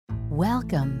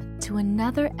Welcome to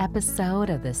another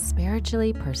episode of The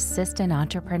Spiritually Persistent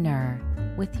Entrepreneur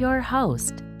with your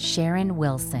host, Sharon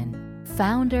Wilson,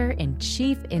 founder and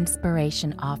Chief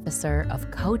Inspiration Officer of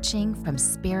Coaching from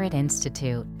Spirit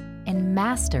Institute and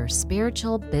Master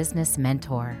Spiritual Business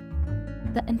Mentor.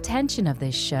 The intention of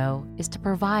this show is to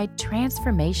provide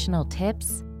transformational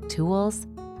tips, tools,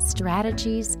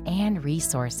 strategies, and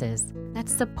resources that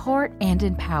support and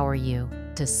empower you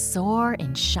to soar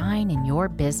and shine in your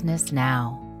business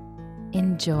now.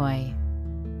 Enjoy.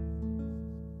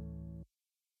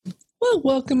 Well,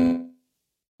 welcome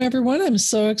everyone. I'm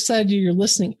so excited you're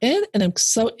listening in, and I'm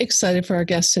so excited for our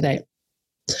guest today.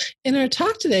 In our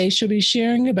talk today, she'll be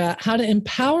sharing about how to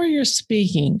empower your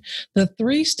speaking, the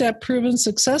 3-step proven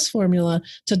success formula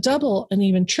to double and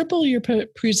even triple your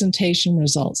presentation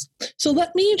results. So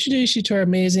let me introduce you to our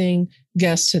amazing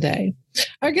guest today.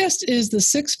 Our guest is the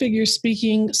 6-figure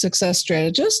speaking success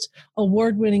strategist,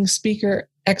 award-winning speaker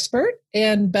expert,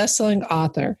 and best-selling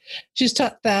author. She's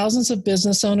taught thousands of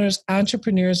business owners,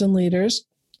 entrepreneurs, and leaders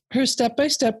her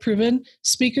step-by-step proven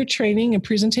speaker training and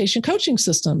presentation coaching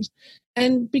systems.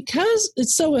 And because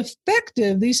it's so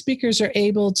effective, these speakers are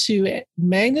able to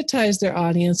magnetize their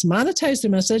audience, monetize their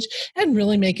message, and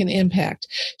really make an impact.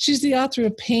 She's the author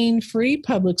of Pain-Free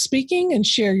Public Speaking and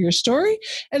Share Your Story,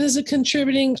 and is a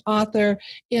contributing author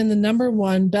in the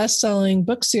 #1 best-selling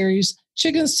book series,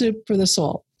 Chicken Soup for the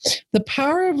Soul. The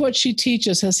power of what she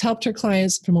teaches has helped her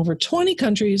clients from over 20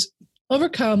 countries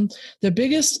overcome their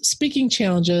biggest speaking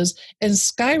challenges and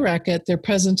skyrocket their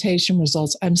presentation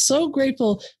results. I'm so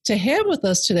grateful to have with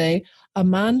us today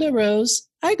AmondaRose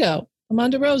Igoe.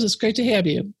 AmondaRose, it's great to have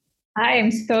you. I am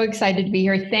so excited to be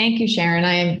here. Thank you, Sharon.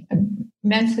 I am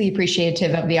immensely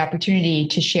appreciative of the opportunity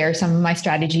to share some of my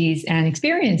strategies and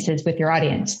experiences with your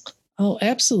audience. Oh,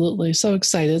 absolutely. So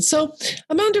excited. So,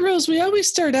 AmondaRose, we always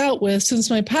start out with, since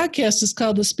my podcast is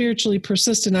called The Spiritually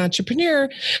Persistent Entrepreneur,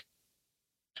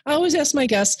 I always ask my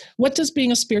guests, what does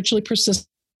being a spiritually persistent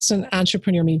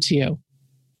entrepreneur mean to you?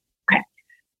 Okay.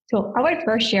 So I want to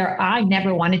first share, I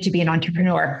never wanted to be an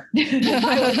entrepreneur.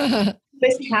 I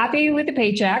was happy with the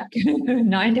paycheck,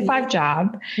 9-to-5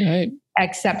 job, right?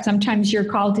 Except sometimes you're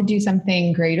called to do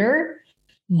something greater.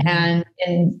 Mm-hmm.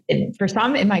 And for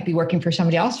some, it might be working for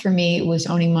somebody else. For me, it was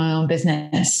owning my own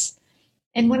business.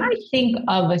 And when I think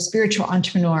of a spiritual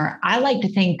entrepreneur, I like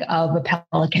to think of a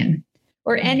pelican,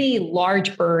 or any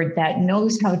large bird that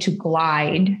knows how to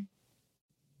glide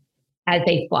as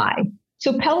they fly.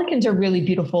 So pelicans are really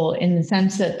beautiful in the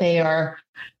sense that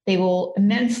they will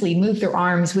immensely move their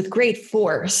arms with great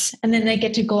force, and then they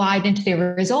get to glide into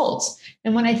their results.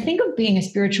 And when I think of being a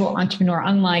spiritual entrepreneur,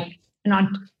 unlike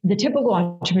the typical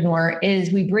entrepreneur,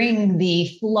 is we bring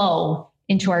the flow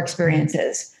into our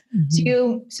experiences.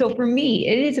 Mm-hmm. So for me,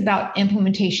 it is about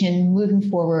implementation, moving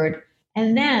forward.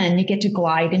 And then you get to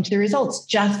glide into the results,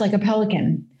 just like a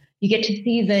pelican. You get to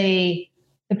see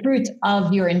the fruits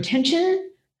of your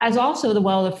intention, as also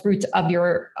the fruits of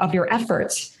your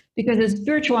efforts. Because as a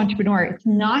spiritual entrepreneur, it's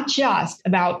not just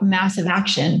about massive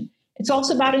action. It's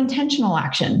also about intentional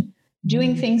action,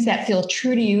 doing things that feel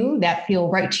true to you, that feel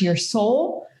right to your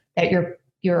soul, that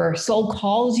your soul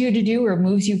calls you to do or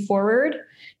moves you forward.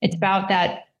 It's about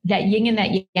that yin and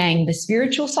that yang, the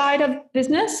spiritual side of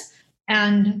business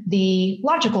and the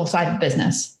logical side of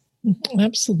business.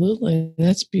 Absolutely.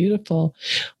 That's beautiful.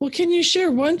 Well, can you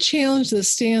share one challenge that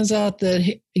stands out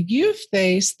that you've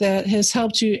faced that has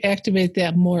helped you activate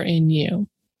that more in you?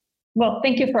 Well,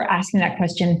 thank you for asking that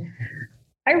question.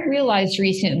 I realized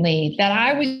recently that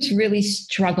I was really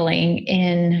struggling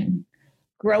in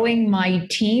growing my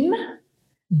team.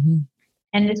 Mm-hmm.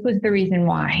 And this was the reason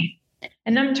why.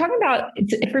 And I'm talking about,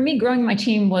 for me, growing my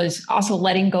team was also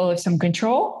letting go of some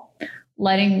control,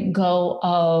 letting go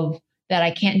of that I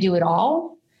can't do it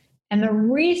all. And the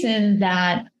reason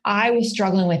that I was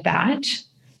struggling with that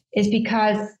is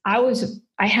because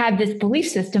I had this belief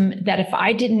system that if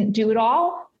I didn't do it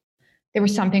all, there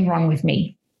was something wrong with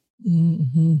me.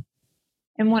 Mm-hmm.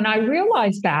 And when I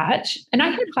realized that, and I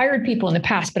had hired people in the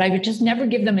past, but I would just never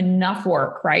give them enough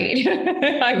work, right?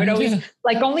 I would always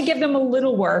only give them a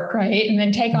little work, right? And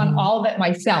then take on all of it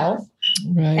myself.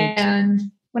 Right. And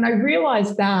when I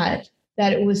realized that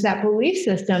it was that belief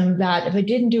system that if I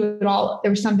didn't do it all,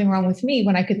 there was something wrong with me.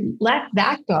 When I could let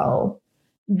that go,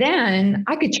 then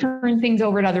I could turn things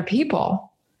over to other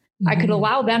people. Mm-hmm. I could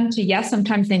allow them to, yes,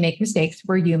 sometimes they make mistakes.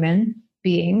 We're human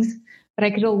beings, but I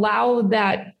could allow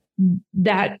that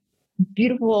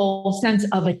beautiful sense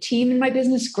of a team in my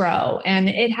business grow. And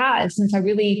it has, since I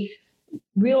really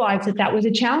realized that was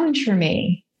a challenge for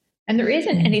me. And there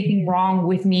isn't anything wrong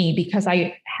with me because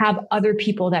I have other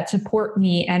people that support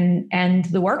me and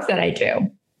the work that I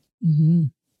do. Mm-hmm.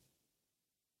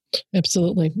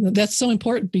 Absolutely. That's so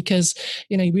important because,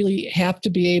 you really have to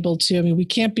be able to, we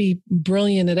can't be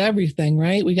brilliant at everything,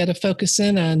 right? We got to focus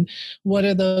in on what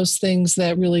are those things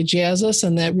that really jazz us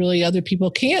and that really other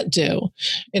people can't do,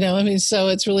 so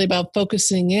it's really about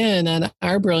focusing in on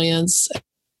our brilliance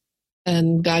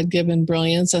and God-given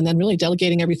brilliance, and then really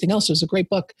delegating everything else. There's a great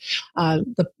book,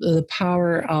 the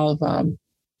power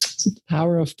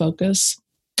of focus.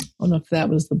 I don't know if that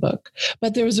was the book,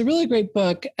 but there was a really great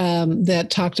book that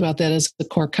talked about that as the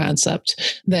core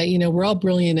concept, that, we're all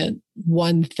brilliant at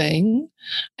one thing,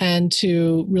 and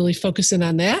to really focus in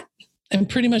on that and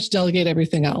pretty much delegate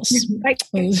everything else. Right.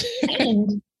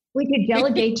 And we could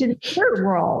delegate to the spirit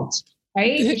world,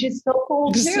 right? Which is so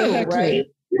cool too, right?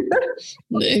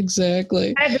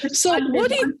 Exactly. So what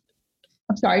do you...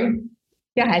 I'm sorry.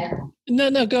 Go ahead.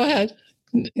 No, go ahead.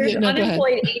 There's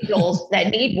unemployed angels that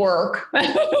need work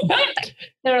that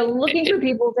are looking for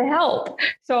people to help.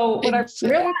 So when I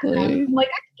realized that, I'm like,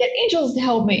 I can get angels to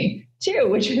help me too,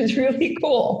 which is really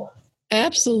cool.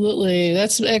 Absolutely.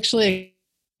 That's actually,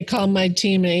 I call my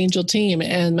team an angel team,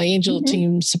 and my angel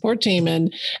team support team.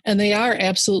 And they are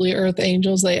absolutely earth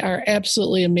angels. They are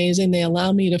absolutely amazing. They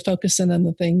allow me to focus in on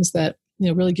the things that,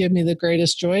 really give me the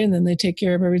greatest joy, and then they take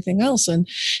care of everything else. And,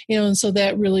 and so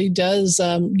that really does,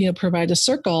 provide a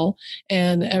circle,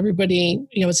 and everybody,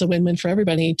 it's a win-win for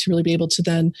everybody to really be able to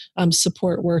then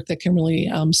support work that can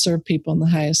really serve people in the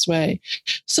highest way.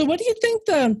 So what do you think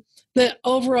the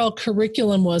overall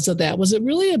curriculum was of that? Was it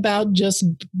really about just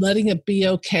letting it be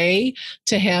okay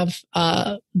to have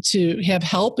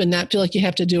help and not feel like you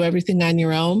have to do everything on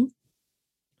your own?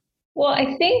 Well,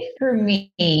 I think for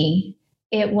me,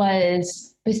 it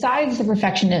was, besides the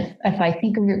perfection, if I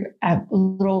think of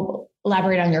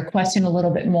elaborate on your question a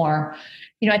little bit more,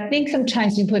 I think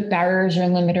sometimes we put barriers or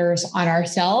limiters on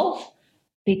ourselves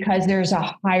because there's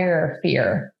a higher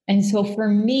fear. And so for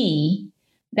me,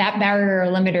 that barrier or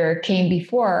limiter came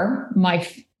before my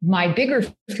bigger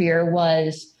fear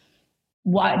was,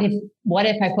 what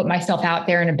if I put myself out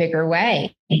there in a bigger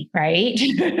way, right?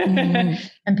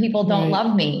 And people don't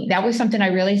love me. That was something I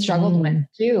really struggled with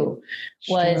too,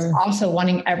 was also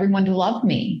wanting everyone to love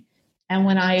me. And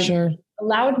when I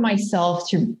allowed myself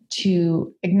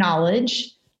to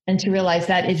acknowledge and to realize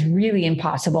that is really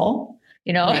impossible,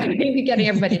 maybe getting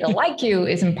everybody to like you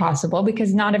is impossible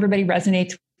because not everybody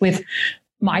resonates with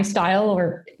my style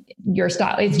or your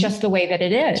style. It's just the way that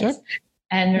it is. Sure.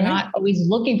 And they're not always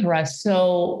looking for us.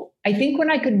 So I think when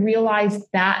I could realize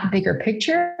that bigger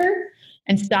picture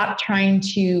and stop trying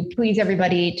to please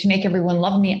everybody to make everyone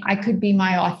love me, I could be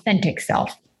my authentic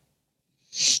self,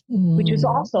 which was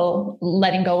also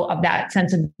letting go of that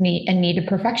sense of me and need of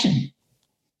perfection.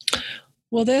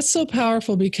 Well, that's so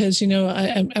powerful because,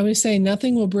 I always say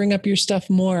nothing will bring up your stuff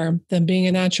more than being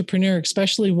an entrepreneur,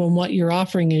 especially when what you're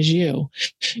offering is you.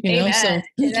 Amen. So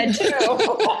that too.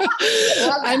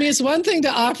 It's one thing to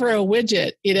offer a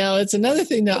widget, it's another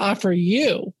thing to offer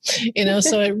you,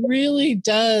 so it really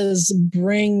does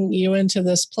bring you into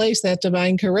this place, that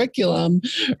divine curriculum,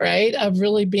 right? Of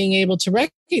really being able to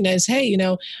recognize, hey,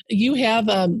 you have,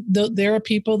 there are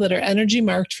people that are energy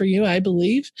marked for you, I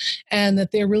believe, and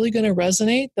that they're really going to resonate.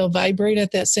 They'll vibrate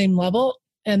at that same level.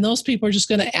 And those people are just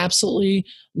going to absolutely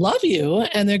love you,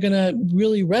 and they're going to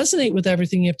really resonate with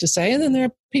everything you have to say. And then there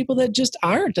are people that just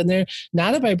aren't, and they're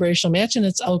not a vibrational match, and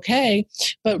it's okay.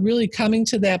 But really coming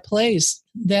to that place,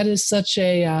 that is such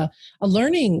a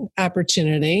learning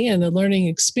opportunity and a learning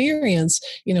experience,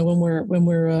 when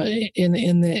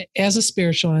we're as a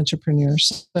spiritual entrepreneur.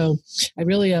 So I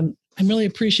really I'm really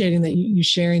appreciating that you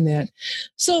sharing that.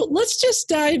 So let's just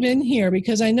dive in here,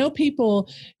 because I know people,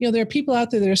 there are people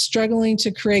out there that are struggling to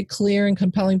create clear and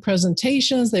compelling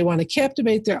presentations. They want to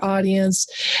captivate their audience,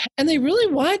 and they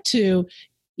really want to,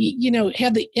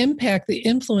 have the impact, the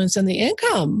influence, and the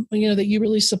income, that you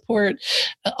really support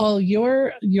all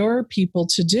your people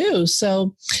to do.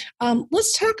 So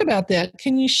let's talk about that.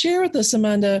 Can you share with us,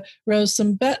 AmondaRose,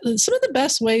 some of the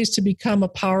best ways to become a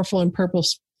powerful and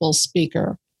purposeful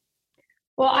speaker?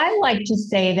 Well, I like to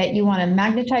say that you want to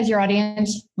magnetize your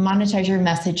audience, monetize your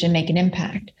message, and make an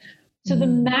impact. So the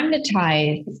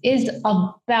magnetize is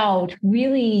about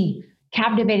really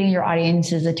captivating your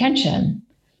audience's attention.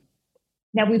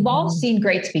 Now, we've all seen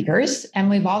great speakers, and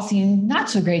we've all seen not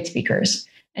so great speakers.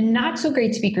 And not so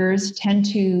great speakers tend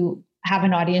to have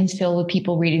an audience filled with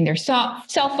people reading their cell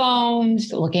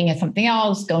phones, looking at something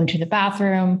else, going to the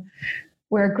bathroom.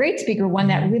 Where a great speaker, one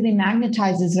that really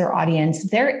magnetizes their audience,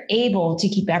 they're able to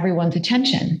keep everyone's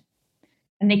attention.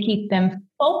 and they keep them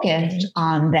focused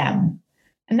on them.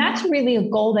 And that's really a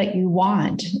goal that you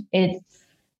want.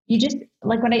 You just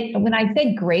like when I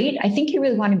say great, I think you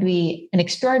really want to be an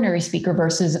extraordinary speaker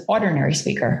versus ordinary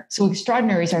speaker. So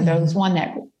extraordinaries are those one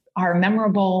that are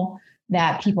memorable,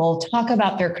 that people talk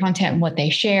about their content and what they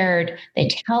shared. They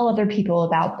tell other people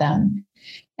about them.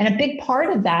 And a big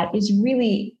part of that is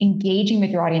really engaging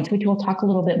with your audience, which we'll talk a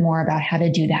little bit more about how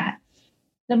to do that.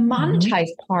 The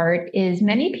monetized part is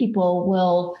many people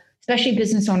will, especially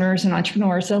business owners and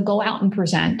entrepreneurs, they'll go out and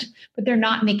present, but they're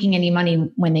not making any money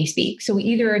when they speak. So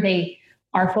either they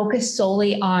are focused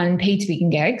solely on paid speaking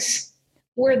gigs,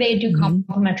 or they do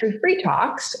complimentary free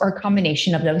talks, or a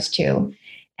combination of those two.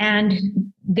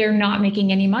 And they're not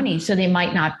making any money. So they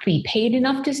might not be paid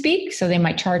enough to speak. So they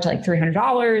might charge like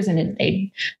 $300 and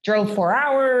they drove 4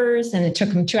 hours and it took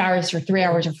them 2 hours or 3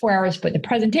 hours or 4 hours to put the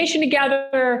presentation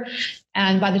together.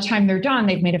 And by the time they're done,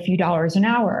 they've made a few dollars an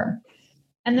hour.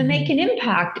 And the make an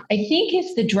impact, I think,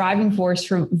 is the driving force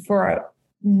for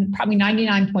probably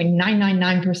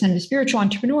 99.999% of spiritual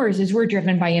entrepreneurs is we're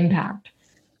driven by impact.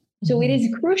 So it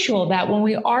is crucial that when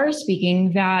we are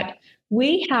speaking, that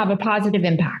we have a positive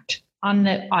impact on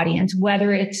the audience,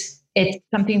 whether it's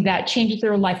something that changes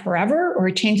their life forever or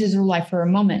it changes their life for a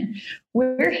moment.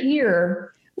 We're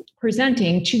here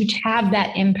presenting to have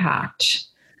that impact.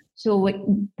 So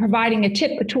providing a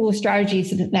tip, a tool, a strategy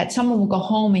so that someone will go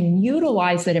home and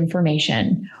utilize that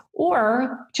information,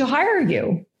 or to hire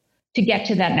you to get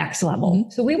to that next level.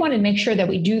 So we want to make sure that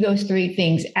we do those three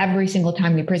things every single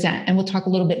time we present. And we'll talk a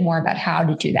little bit more about how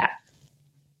to do that.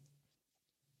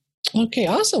 Okay,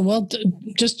 awesome. Well,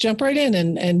 just jump right in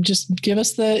and just give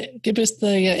us the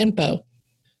info.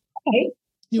 Okay.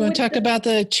 You want to talk about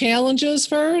the challenges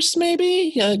first,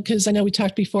 maybe? Because I know we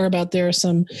talked before about there are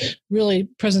some really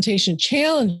presentation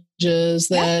challenges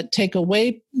that take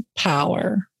away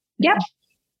power. Yeah.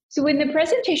 So in the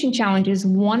presentation challenges,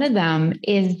 one of them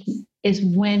is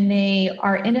when they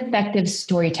are ineffective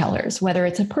storytellers, whether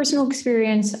it's a personal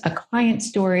experience, a client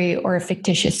story, or a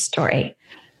fictitious story.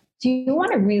 So you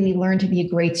want to really learn to be a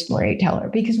great storyteller,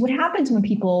 because what happens when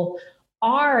people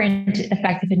are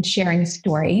effective in sharing a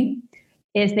story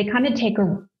is they kind of take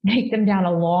them down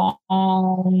a long,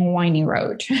 winding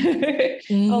road. A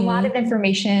lot of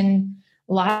information,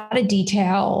 a lot of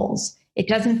details. It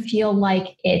doesn't feel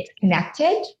like it's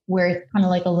connected, where it's kind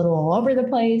of like a little all over the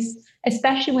place,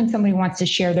 especially when somebody wants to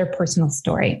share their personal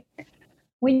story.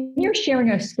 When you're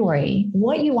sharing a story,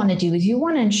 what you want to do is you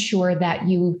want to ensure that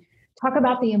you talk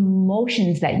about the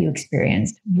emotions that you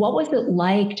experienced. What was it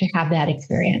like to have that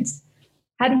experience?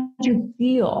 How did you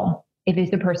feel if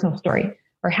it's a personal story?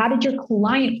 Or how did your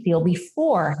client feel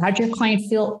before? How did your client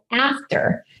feel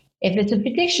after? If it's a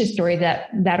fictitious story,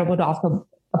 that would also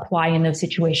apply in those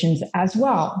situations as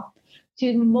well. So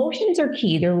emotions are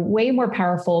key. They're way more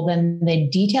powerful than the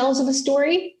details of a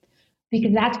story,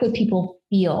 because that's what people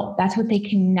feel. That's what they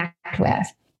connect with.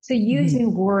 So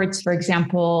using words, for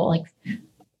example, like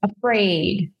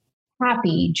afraid,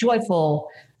 happy, joyful,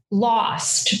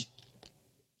 lost,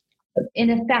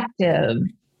 ineffective.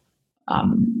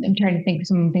 I'm trying to think of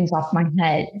some things off my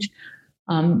head.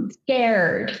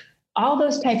 Scared, all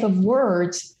those type of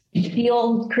words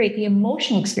create the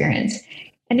emotional experience.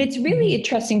 And it's really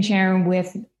interesting, Sharon,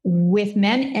 with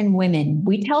men and women.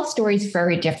 We tell stories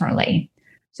very differently.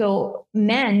 So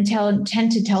men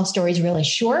tend to tell stories really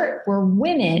short, where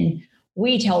women,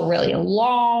 we tell really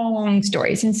long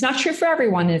stories. And it's not true for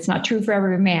everyone, and it's not true for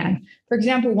every man. For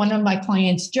example, one of my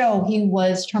clients, Joe, he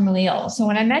was terminally ill. So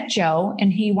when I met Joe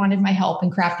and he wanted my help in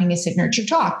crafting his signature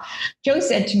talk, Joe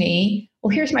said to me, well,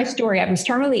 here's my story. I was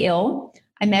terminally ill.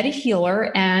 I met a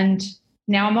healer and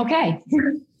now I'm okay.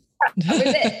 That was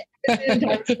it.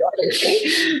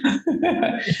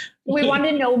 We want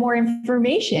to know more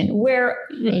information, where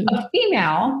a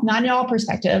female, not in all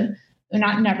perspective,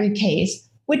 not in every case,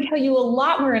 would tell you a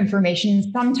lot more information,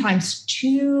 sometimes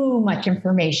too much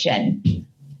information.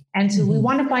 And so we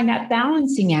want to find that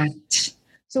balancing act.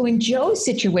 So in Joe's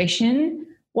situation,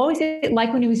 what was it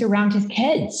like when he was around his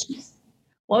kids?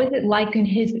 What was it like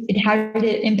how did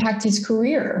it impact his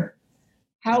career?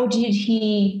 How did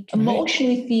he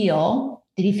emotionally feel?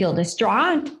 Did he feel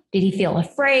distraught? Did he feel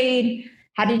afraid?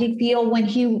 How did he feel when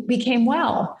he became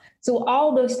well? So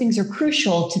all those things are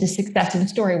crucial to the success of the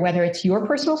story, whether it's your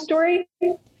personal story,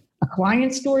 a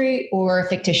client story, or a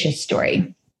fictitious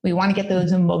story. We want to get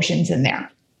those emotions in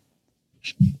there.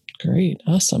 Great.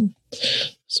 Awesome.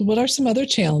 So what are some other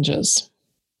challenges?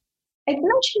 I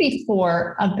mentioned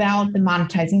before about the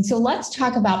monetizing. So let's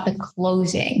talk about the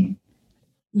closing.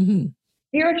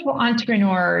 Spiritual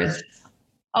entrepreneurs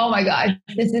Oh my gosh,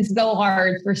 this is so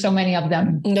hard for so many of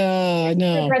them. No, I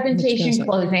know. The presentation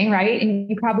closing, right? And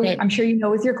you probably, right. I'm sure you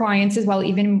know with your clients as well,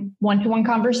 even one-to-one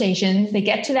conversations, they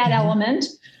get to that element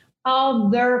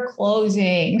of their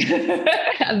closing,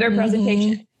 their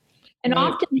presentation. And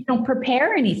often they don't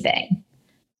prepare anything.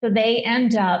 So they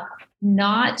end up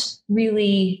not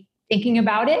really thinking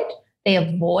about it. They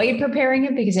avoid preparing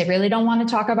it because they really don't want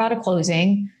to talk about a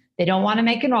closing. They don't want to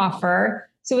make an offer.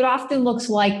 So it often looks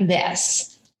like this.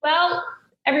 Well,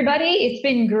 everybody, it's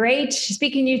been great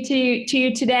speaking to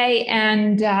you today.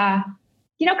 And,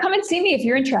 come and see me if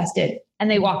you're interested. And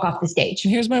they walk off the stage.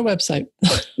 Here's my website.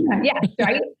 Yeah,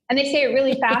 right. And they say it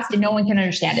really fast and no one can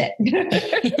understand it.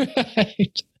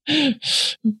 Right.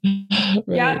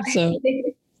 Yeah. So.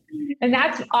 And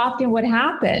that's often what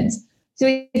happens. So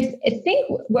I think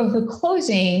with the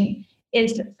closing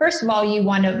is, first of all, you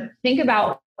want to think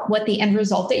about what the end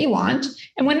result that you want.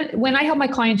 And when I help my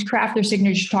clients craft their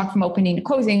signature talk from opening to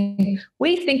closing,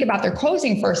 we think about their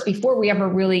closing first before we ever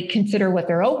really consider what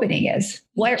their opening is.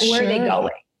 Where are they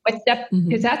going? What step?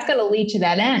 Because that's going to lead to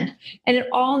that end. And it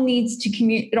all needs to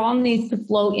it all needs to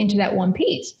flow into that one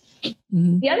piece.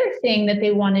 The other thing that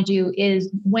they want to do is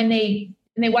when they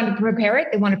want to prepare it,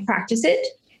 they want to practice it.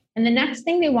 And the next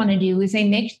thing they want to do is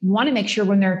they want to make sure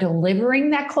when they're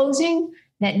delivering that closing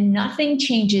that nothing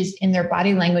changes in their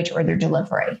body language or their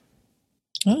delivery.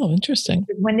 Oh, interesting.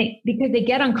 Because they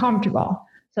get uncomfortable.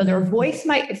 So their voice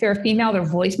might, if they're a female, their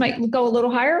voice might go a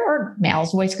little higher, or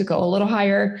male's voice could go a little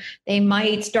higher. They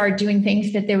might start doing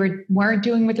things that they weren't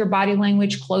doing with their body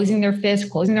language, closing their fists,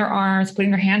 closing their arms,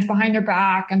 putting their hands behind their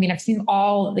back. I mean, I've seen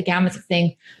all the gamuts of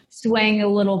things, swaying a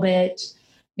little bit,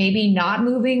 maybe not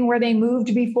moving where they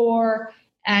moved before,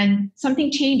 and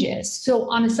something changes.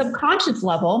 So on a subconscious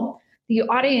level, the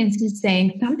audience is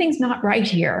saying, something's not right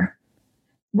here.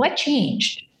 What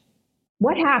changed?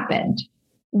 What happened?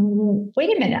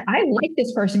 Wait a minute. I liked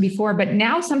this person before, but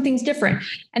now something's different.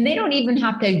 And they don't even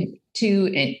have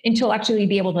to intellectually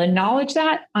be able to acknowledge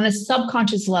that. On a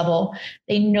subconscious level,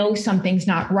 they know something's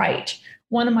not right.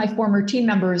 One of my former team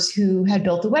members who had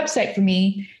built a website for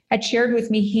me had shared with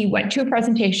me, he went to a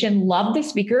presentation, loved the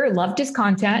speaker, loved his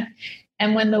content.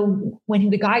 And when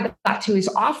the guy got to his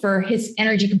offer, his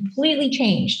energy completely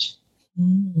changed.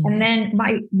 And then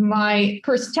my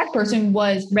tech person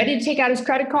was ready to take out his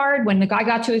credit card. When the guy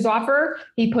got to his offer,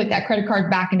 he put that credit card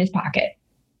back in his pocket.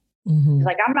 He's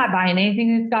like, I'm not buying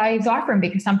anything this guy is offering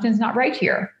because something's not right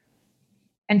here.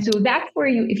 And so that's where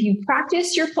if you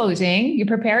practice your closing, you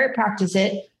prepare it, practice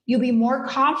it, you'll be more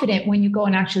confident when you go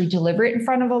and actually deliver it in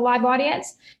front of a live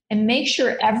audience, and make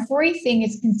sure everything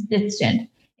is consistent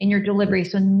in your delivery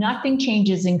so nothing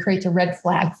changes and creates a red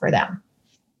flag for them.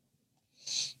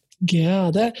 Yeah,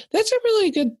 that's a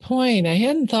really good point. I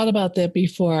hadn't thought about that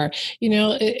before.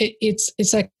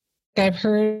 It's like I've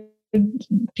heard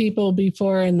people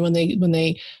before, and when they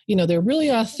they're really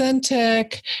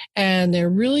authentic and they're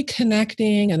really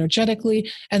connecting energetically,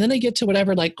 and then they get to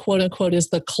whatever, like, quote unquote, is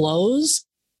the close.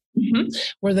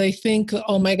 Where they think,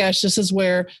 oh my gosh, this is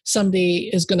where somebody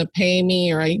is going to pay me,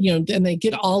 or and they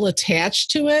get all attached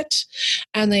to it,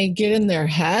 and they get in their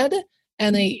head,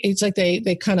 and it's like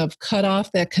they kind of cut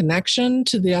off that connection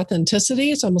to the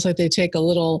authenticity. It's almost like they take a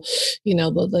little, you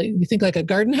think like a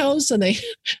garden hose, and they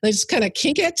just kind of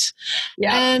kink it.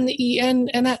 Yeah. And you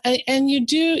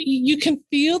can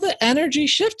feel the energy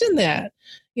shift in that.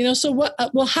 So what?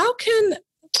 Well, how can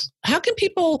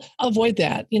people avoid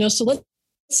that? So let's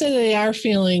say they are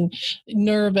feeling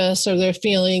nervous, or they're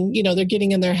feeling, they're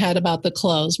getting in their head about the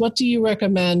close. What do you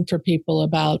recommend for people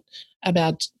about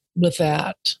with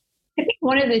that? I think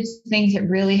one of the things that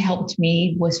really helped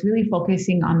me was really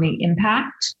focusing on the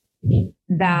impact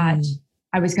that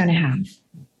I was going to have.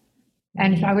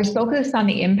 And if I was focused on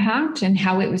the impact and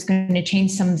how it was going to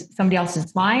change somebody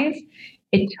else's life,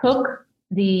 it took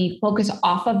the focus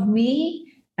off of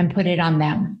me and put it on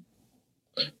them.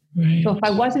 Right. So if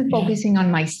I wasn't focusing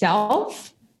on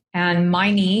myself and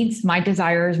my needs, my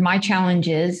desires, my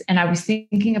challenges, and I was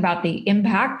thinking about the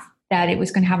impact that it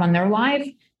was going to have on their life,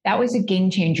 that was a game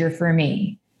changer for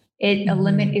me. It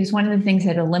was one of the things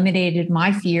that eliminated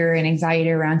my fear and anxiety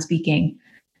around speaking,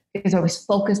 because I was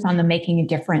focused on making a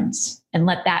difference and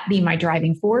let that be my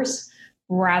driving force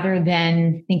rather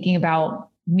than thinking about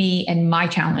me and my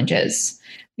challenges.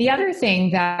 The other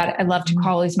thing that I love to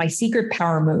call is my secret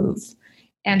power move.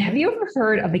 And have you ever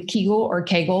heard of a Kegel or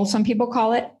Kegel? Some people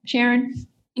call it, Sharon?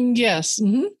 Yes.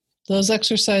 Mm-hmm. Those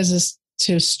exercises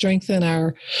to strengthen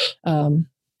our vaginal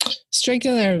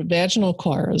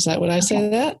core. Is that what I say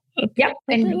that? Yep.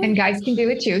 And guys can do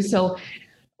it too. So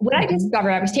what I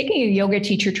discovered, I was taking a yoga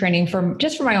teacher training for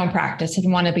my own practice. I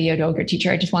didn't want to be a yoga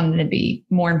teacher. I just wanted to be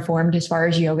more informed as far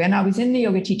as yoga. And I was in the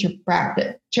yoga teacher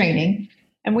practice training,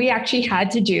 and we actually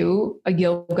had to do a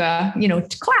yoga,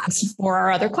 class for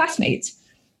our other classmates.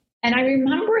 And I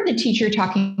remember the teacher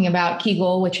talking about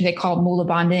Kegel, which they call Mula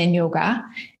Bandha in yoga.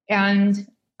 And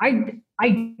I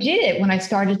did it when I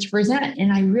started to present,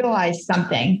 and I realized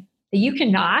something, that you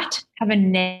cannot have a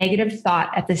negative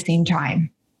thought at the same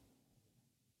time.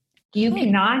 You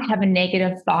cannot have a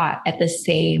negative thought at the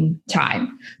same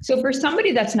time. So for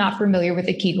somebody that's not familiar with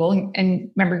the Kegel,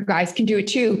 and remember, guys can do it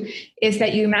too, is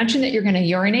that you imagine that you're going to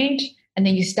urinate and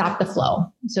then you stop the flow.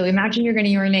 So imagine you're going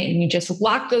to urinate and you just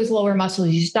lock those lower muscles,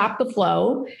 you stop the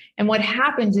flow. And what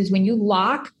happens is when you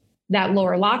lock that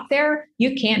lower lock there,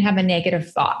 you can't have a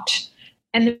negative thought.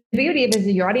 And the beauty of it is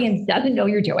your audience doesn't know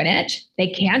you're doing it. They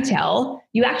can't tell.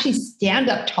 You actually stand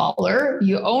up taller.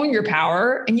 You own your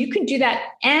power. And you can do that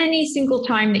any single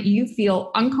time that you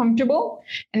feel uncomfortable,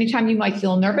 anytime you might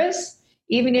feel nervous,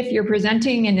 even if you're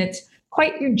presenting and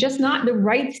you're just not in the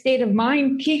right state of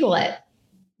mind, Kegel it.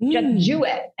 Just do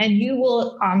it. And you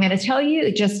will, I'm going to tell you,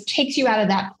 it just takes you out of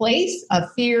that place of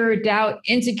fear, doubt,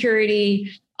 insecurity,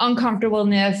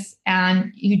 uncomfortableness.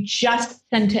 And you just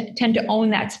tend to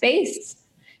own that space.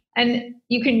 And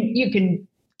you can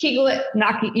Kegel it,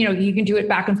 you can do it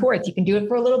back and forth. You can do it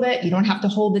for a little bit. You don't have to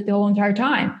hold it the whole entire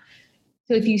time.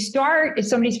 So if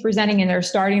somebody's presenting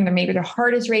and maybe their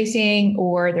heart is racing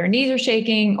or their knees are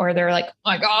shaking, or they're like,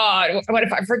 oh my God, what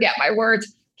if I forget my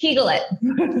words? Kegel it.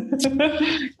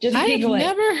 Just Kegel it.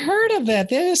 I've never heard of that.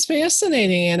 That is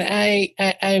fascinating. And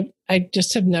I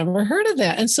just have never heard of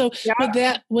that. And so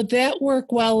would that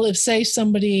work well if, say,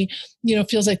 somebody,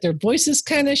 feels like their voice is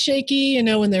kind of shaky,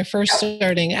 when they're first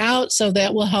starting out? So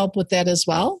that will help with that as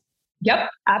well? Yep,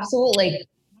 absolutely.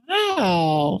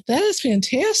 Wow, that is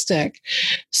fantastic.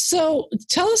 So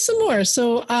tell us some more.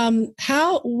 So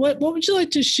what would you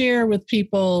like to share with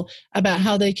people about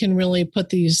how they can really put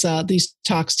these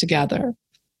talks together?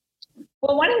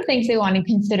 Well, one of the things they want to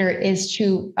consider is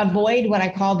to avoid what I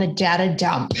call the data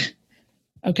dump.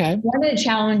 Okay. One of the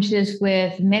challenges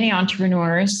with many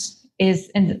entrepreneurs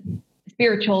is, and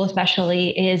spiritual especially,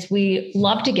 is we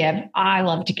love to give. I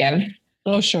love to give.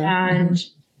 Oh, sure. And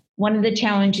one of the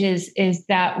challenges is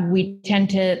that we tend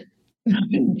to, I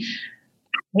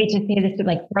hate to say this,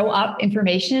 but throw up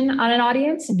information on an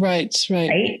audience. Right.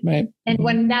 And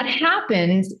when that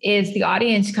happens is the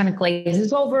audience kind of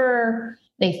glazes over.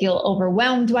 They feel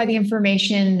overwhelmed by the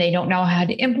information. They don't know how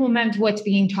to implement what's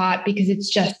being taught because it's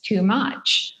just too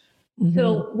much. Mm-hmm.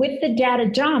 So with the data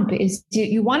dump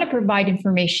you want to provide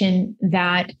information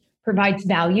that provides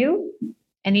value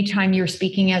anytime you're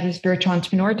speaking as a spiritual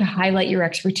entrepreneur, to highlight your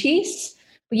expertise,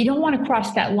 but you don't want to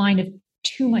cross that line of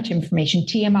too much information,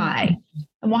 TMI.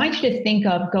 I want you to think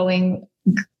of going,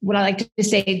 what I like to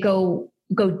say, go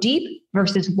deep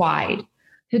versus wide.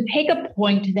 To take a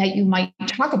point that you might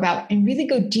talk about and really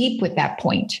go deep with that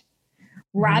point,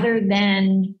 rather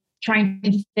than trying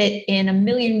to fit in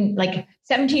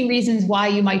 17 reasons why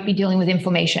you might be dealing with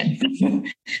inflammation.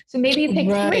 So maybe you pick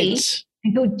 3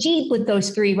 and go deep with those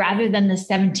 3 rather than the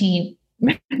 17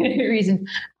 reasons.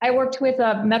 I worked with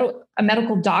a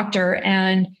medical doctor,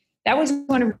 and that was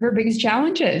one of her biggest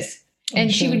challenges. And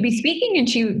she would be speaking and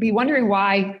she would be wondering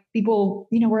why people,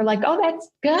 were like, oh, that's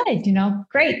good,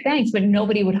 great, thanks. But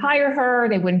nobody would hire her.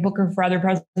 They wouldn't book her for other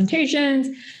presentations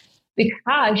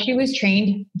because she was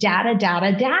trained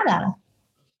data.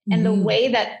 And the way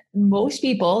that most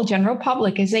people, general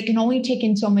public, is they can only take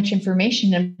in so much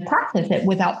information and process it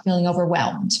without feeling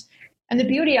overwhelmed. And the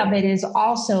beauty of it is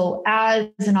also, as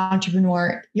an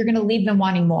entrepreneur, you're going to leave them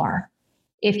wanting more.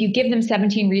 If you give them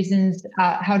 17 reasons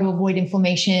how to avoid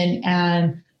inflammation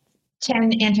and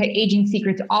 10 anti-aging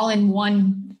secrets all in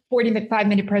one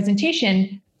 45-minute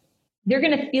presentation, they're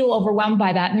going to feel overwhelmed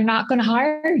by that, and they're not going to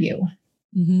hire you.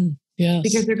 Mm-hmm. Yes.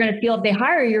 Because they're going to feel if they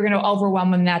hire you, you're going to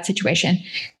overwhelm them in that situation.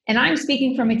 And I'm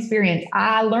speaking from experience.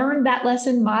 I learned that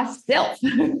lesson myself.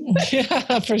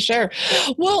 Yeah, for sure.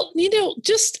 Well,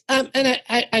 just, and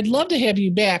I'd love to have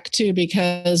you back too,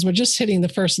 because we're just hitting the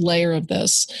first layer of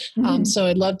this. Mm-hmm. So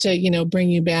I'd love to, bring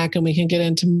you back and we can get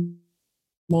into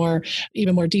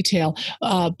even more detail.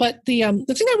 But the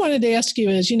thing I wanted to ask you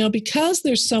is, because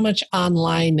there's so much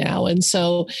online now, and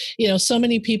so, so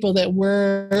many people that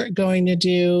were going to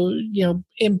do,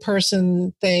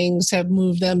 in-person things have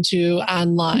moved them to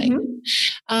online. Mm-hmm.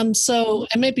 So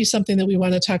it might be something that we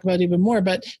want to talk about even more,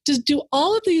 but do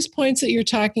all of these points that you're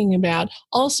talking about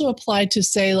also apply to,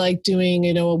 say, like doing,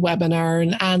 a webinar,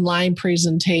 an online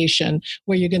presentation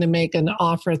where you're going to make an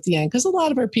offer at the end? Because a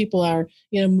lot of our people are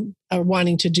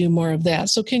wanting to do more of that.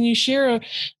 So can you share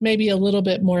maybe a little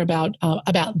bit more about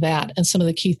that and some of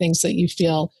the key things that you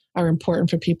feel are important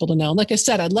for people to know? Like I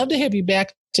said, I'd love to have you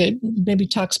back to maybe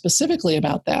talk specifically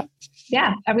about that.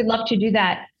 Yeah, I would love to do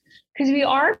that.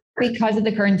 Because of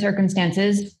the current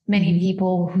circumstances, many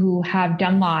people who have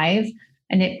done live,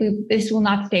 and this will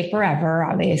not stay forever,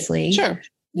 obviously, sure,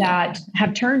 that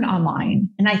have turned online.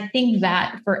 And I think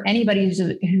that for anybody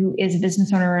who is a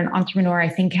business owner or an entrepreneur, I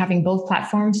think having both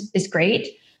platforms is great,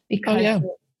 because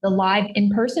the live in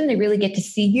person, they really get to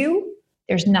see you.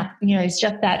 There's not, it's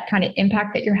just that kind of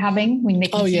impact that you're having when you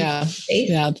make face.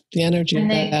 Yeah, the energy of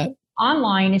that.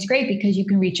 Online is great because you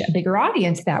can reach a bigger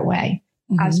audience that way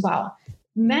as well.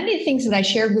 Many of the things that I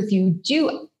shared with you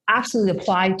do absolutely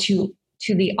apply to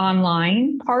the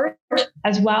online part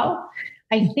as well.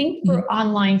 I think for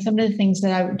online, some of the things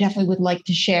that I definitely would like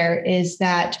to share is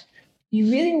that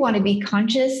you really want to be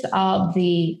conscious of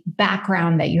the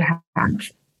background that you have.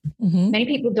 Many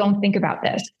people don't think about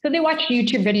this. So they watch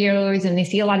YouTube videos and they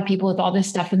see a lot of people with all this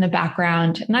stuff in the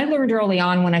background. And I learned early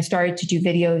on when I started to do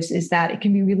videos is that it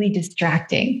can be really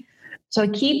distracting. So I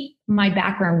keep my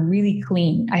background really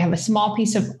clean. I have a small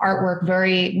piece of artwork,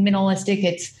 very minimalistic.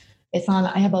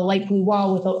 I have a light blue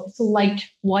wall with a light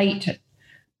white,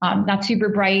 not super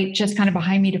bright, just kind of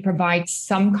behind me to provide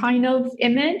some kind of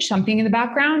image, something in the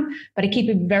background, but I keep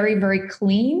it very, very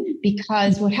clean,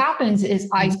 because what happens is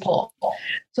eyes pull.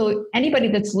 So anybody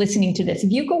that's listening to this,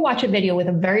 if you go watch a video with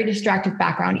a very distracted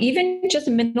background, even just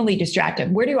mentally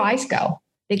distracted, where do eyes go?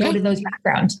 They go to those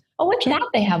backgrounds. Oh, what's that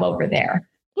they have over there?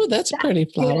 Oh, that's pretty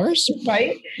flowers.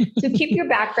 Right? So keep your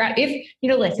background. If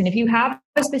you have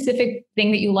a specific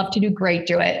thing that you love to do, great,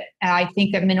 do it. And I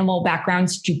think that minimal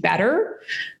backgrounds do better.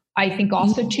 I think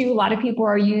also too, a lot of people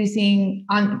are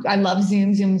I love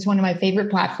Zoom. Zoom is one of my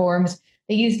favorite platforms.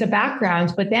 They use the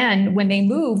backgrounds, but then when they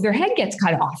move, their head gets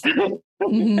cut off.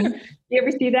 You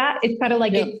ever see that? It's kind of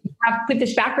like you have put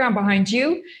this background behind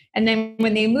you, and then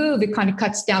when they move, it kind of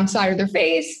cuts down side of their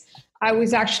face. I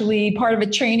was actually part of a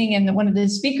training, and one of the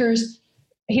speakers,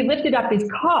 he lifted up his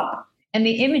cup and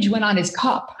the image went on his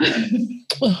cup.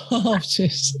 Oh,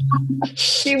 jeez.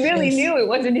 He really knew it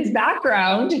wasn't his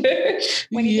background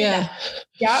when he did that.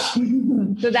 Yep.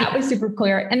 So that was super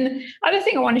clear. And the other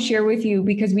thing I want to share with you,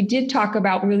 because we did talk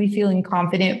about really feeling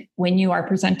confident when you are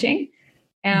presenting,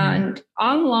 and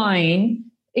online,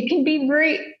 it can be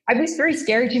it was very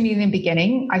scary to me in the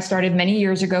beginning. I started many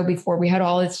years ago before we had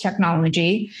all this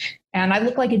technology, and I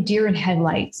looked like a deer in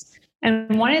headlights.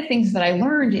 And one of the things that I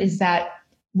learned is that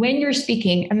when you're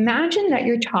speaking, imagine that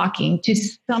you're talking to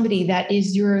somebody that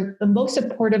is the most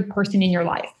supportive person in your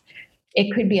life.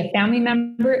 It could be a family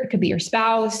member, it could be your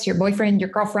spouse, your boyfriend, your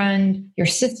girlfriend, your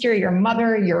sister, your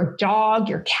mother, your dog,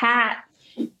 your cat,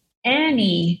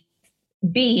 any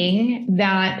being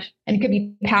that, and it could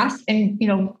be past and,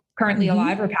 currently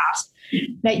alive or past,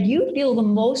 that you feel the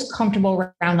most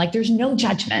comfortable around, like there's no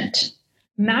judgment.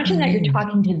 Imagine that you're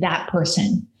talking to that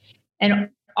person, and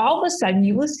all of a sudden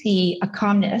you will see a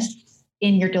calmness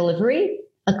in your delivery,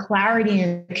 a clarity in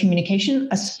your communication,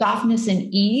 a softness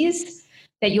and ease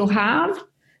that you'll have.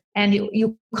 And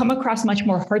you come across much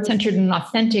more heart-centered and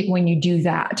authentic when you do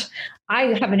that.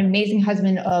 I have an amazing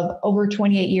husband of over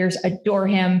 28 years, adore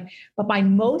him. But my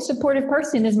most supportive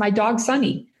person is my dog,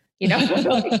 Sunny. I have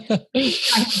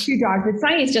 2 dogs, but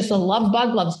Sunny is just a love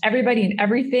bug, loves everybody and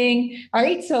everything. All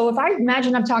right. So if I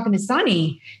imagine I'm talking to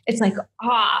Sunny, it's like,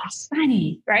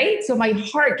 Sunny, right? So my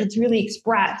heart gets really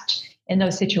expressed in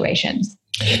those situations.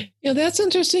 That's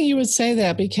interesting you would say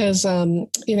that, because, in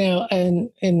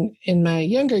my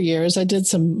younger years, I did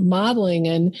some modeling,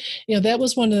 and, that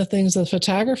was one of the things the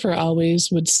photographer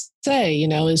always would say,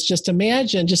 is just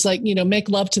imagine, just like, make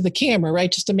love to the camera,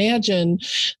 right? Just imagine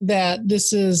that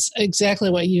this is exactly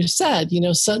what you said,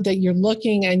 so that you're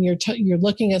looking and you're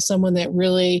looking at someone that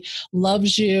really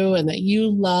loves you and that you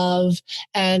love.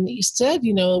 And you said,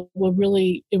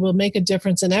 it will make a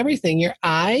difference in everything. Your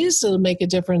eyes, it'll make a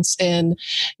difference in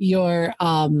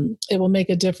it will make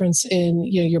a difference in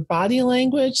your body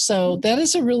language. So that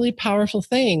is a really powerful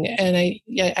thing. And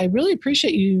I really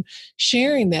appreciate you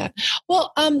sharing that.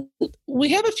 Well, we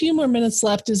have a few more minutes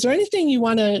left. Is there anything you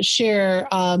want to share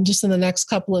just in the next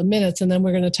couple of minutes? And then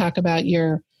we're going to talk about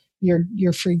your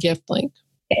free gift link.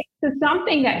 Okay. So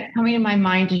something that's coming to my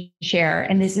mind to share,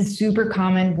 and this is super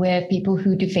common with people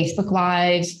who do Facebook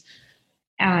Lives,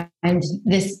 and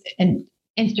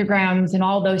Instagrams and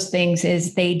all those things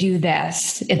is they do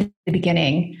this at the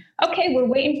beginning. Okay, we're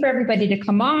waiting for everybody to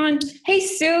come on. Hey,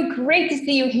 Sue, great to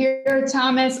see you here.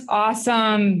 Thomas,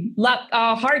 awesome. Love,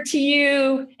 heart to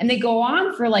you. And they go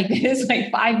on for like this,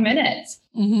 like 5 minutes.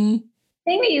 Mm-hmm. The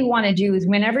thing that you want to do is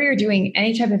whenever you're doing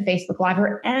any type of Facebook Live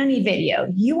or any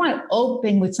video, you want to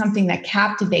open with something that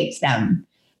captivates them.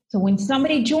 So when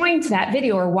somebody joins that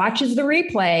video or watches the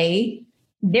replay,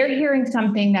 they're hearing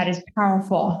something that is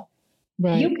powerful.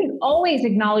 Right. You can always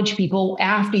acknowledge people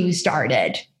after you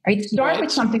started, right? Start with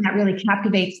something that really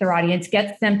captivates their audience,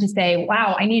 gets them to say,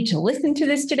 wow, I need to listen to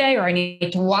this today, or I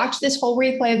need to watch this whole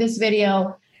replay of this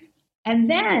video. And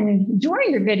then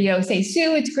during your video, say,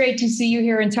 Sue, it's great to see you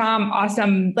here. And Tom,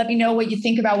 awesome. Let me know what you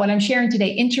think about what I'm sharing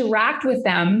today. Interact with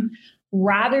them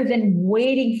rather than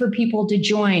waiting for people to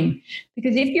join.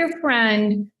 Because if your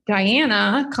friend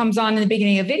Diana comes on in the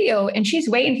beginning of the video and she's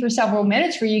waiting for several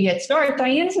minutes for you to get started,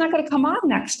 Diana's not going to come on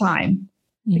next time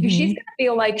because she's going to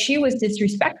feel like she was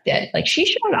disrespected. Like she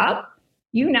showed up,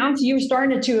 you announced you were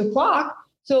starting at 2:00.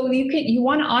 So you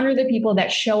want to honor the people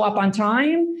that show up on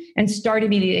time and start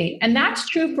immediately. And that's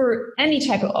true for any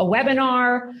type of a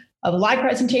webinar, a live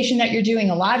presentation that you're doing,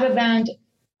 a live event.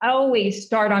 Always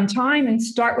start on time and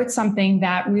start with something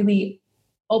that really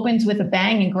opens with a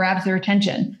bang and grabs their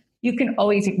attention. You can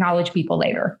always acknowledge people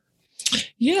later.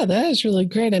 Yeah, that is really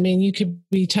great. I mean, you could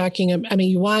be talking,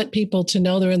 you want people to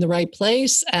know they're in the right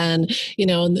place and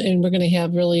we're going to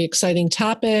have really exciting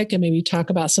topic and maybe talk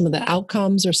about some of the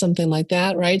outcomes or something like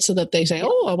that, right? So that they say,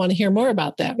 oh, I want to hear more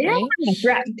about that. Yeah,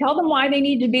 right? Tell them why they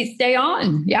need to stay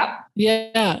on. Yep.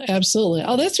 Yeah, absolutely.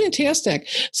 Oh, that's fantastic.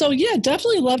 So yeah,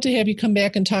 definitely love to have you come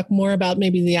back and talk more about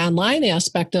maybe the online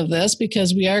aspect of this,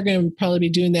 because we are going to probably be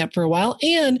doing that for a while.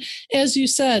 And as you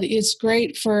said, it's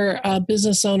great for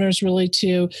business owners, really,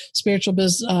 to spiritual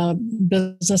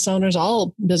business owners,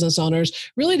 all business owners,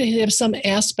 really to have some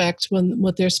aspect when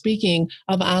what they're speaking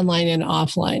of online and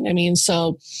offline. I mean,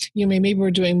 so maybe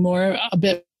we're doing a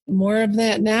bit more of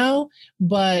that now,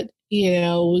 but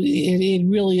it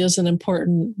really is an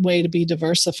important way to be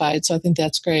diversified. So I think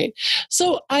that's great.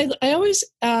 So I always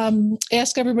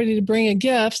ask everybody to bring a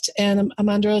gift. And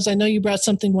AmondaRose, I know you brought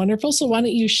something wonderful. So why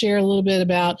don't you share a little bit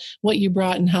about what you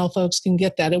brought and how folks can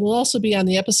get that? It will also be on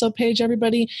the episode page,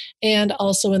 everybody, and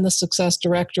also in the success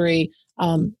directory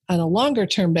on a longer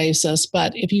term basis.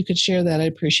 But if you could share that,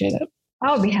 I'd appreciate it.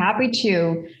 I'll be happy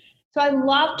to. So I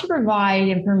love to provide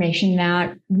information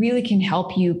that really can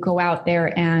help you go out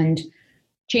there and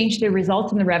change the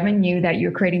results and the revenue that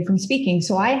you're creating from speaking.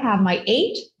 So I have my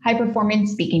 8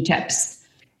 high-performance speaking tips.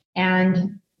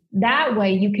 And that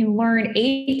way you can learn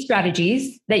 8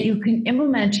 strategies that you can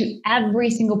implement to every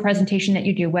single presentation that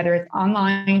you do, whether it's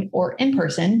online or in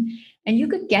person. And you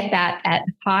could get that at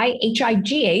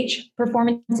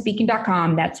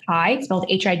performancespeaking.com. That's high, spelled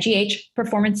HIGH,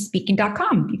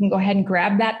 performancespeaking.com. You can go ahead and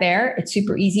grab that there. It's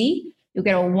super easy. You'll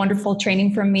get a wonderful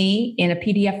training from me in a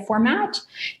PDF format,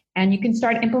 and you can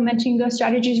start implementing those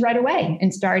strategies right away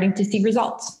and starting to see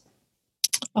results.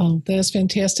 Oh, that is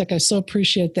fantastic. I so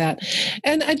appreciate that.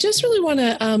 And I just really want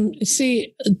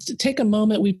to take a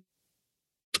moment. We've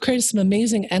created some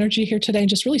amazing energy here today and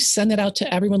just really send it out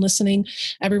to everyone listening,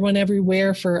 everyone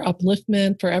everywhere, for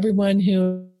upliftment, for everyone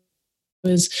who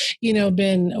is,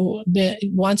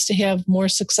 wants to have more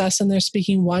success in their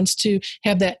speaking, wants to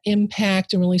have that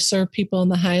impact and really serve people in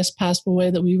the highest possible way,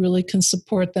 that we really can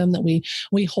support them, that we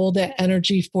hold that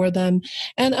energy for them.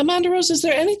 And AmondaRose, is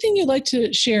there anything you'd like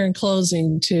to share in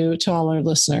closing to all our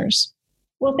listeners?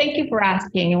 Well, thank you for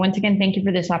asking. And once again, thank you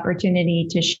for this opportunity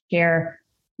to share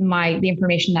the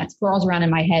information that swirls around in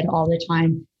my head all the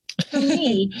time. For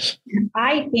me,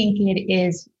 I think it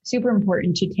is super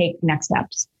important to take next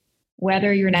steps.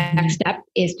 Whether your next step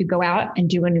is to go out and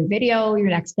do a new video, your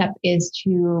next step is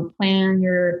to plan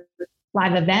your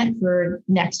live event for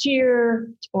next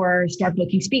year, or start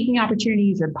booking speaking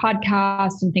opportunities or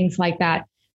podcasts and things like that.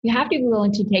 You have to be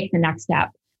willing to take the next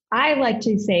step. I like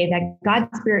to say that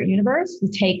God's spirit universe will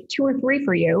take 2 or 3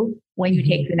 for you when you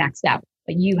take the next step.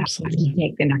 But you have to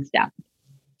take the next step.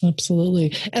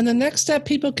 Absolutely. And the next step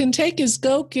people can take is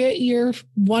go get your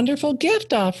wonderful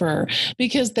gift offer,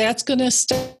 because that's going to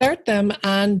start them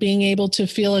on being able to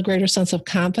feel a greater sense of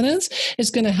confidence.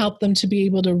 It's going to help them to be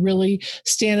able to really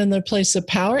stand in their place of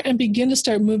power and begin to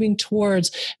start moving towards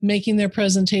making their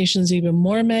presentations even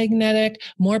more magnetic,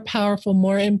 more powerful,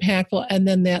 more impactful. And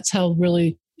then that's how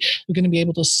really we're going to be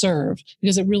able to serve,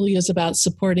 because it really is about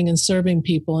supporting and serving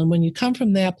people. And when you come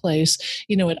from that place,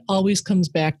 it always comes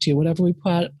back to you. Whatever we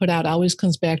put out always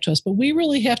comes back to us. But we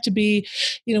really have to be,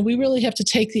 we really have to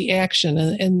take the action.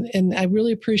 And I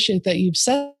really appreciate that you've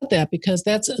said that, because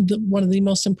that's one of the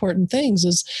most important things,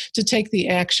 is to take the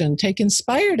action, take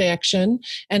inspired action.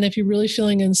 And if you're really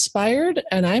feeling inspired,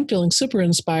 and I'm feeling super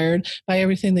inspired by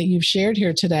everything that you've shared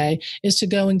here today, is to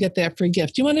go and get that free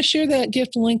gift. Do you want to share that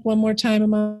gift link one more time,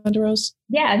 AmondaRose?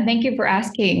 Yeah, and thank you for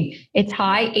asking. It's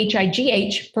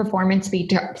HIGH,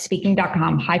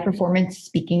 performancespeaking.com,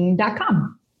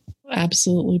 highperformancespeaking.com.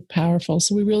 Absolutely powerful.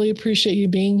 So we really appreciate you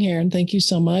being here, and thank you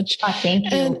so much.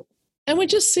 Thank you. And we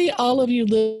just see all of you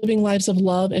living lives of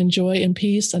love and joy and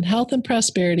peace and health and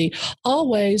prosperity,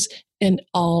 always in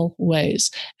all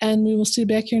ways. And we will see you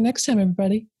back here next time,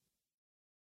 everybody.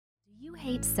 Do you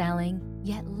hate selling,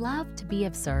 yet love to be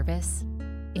of service?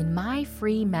 In my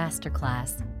free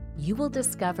masterclass, you will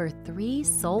discover 3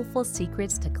 soulful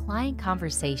secrets to client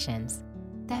conversations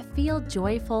that feel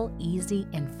joyful, easy,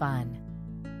 and fun.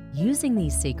 Using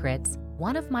these secrets,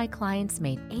 one of my clients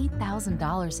made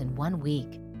 $8,000 in 1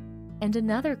 week, and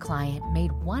another client made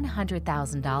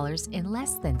 $100,000 in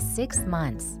less than 6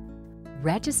 months.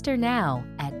 Register now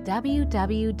at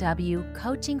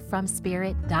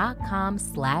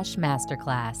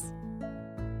www.coachingfromspirit.com/masterclass.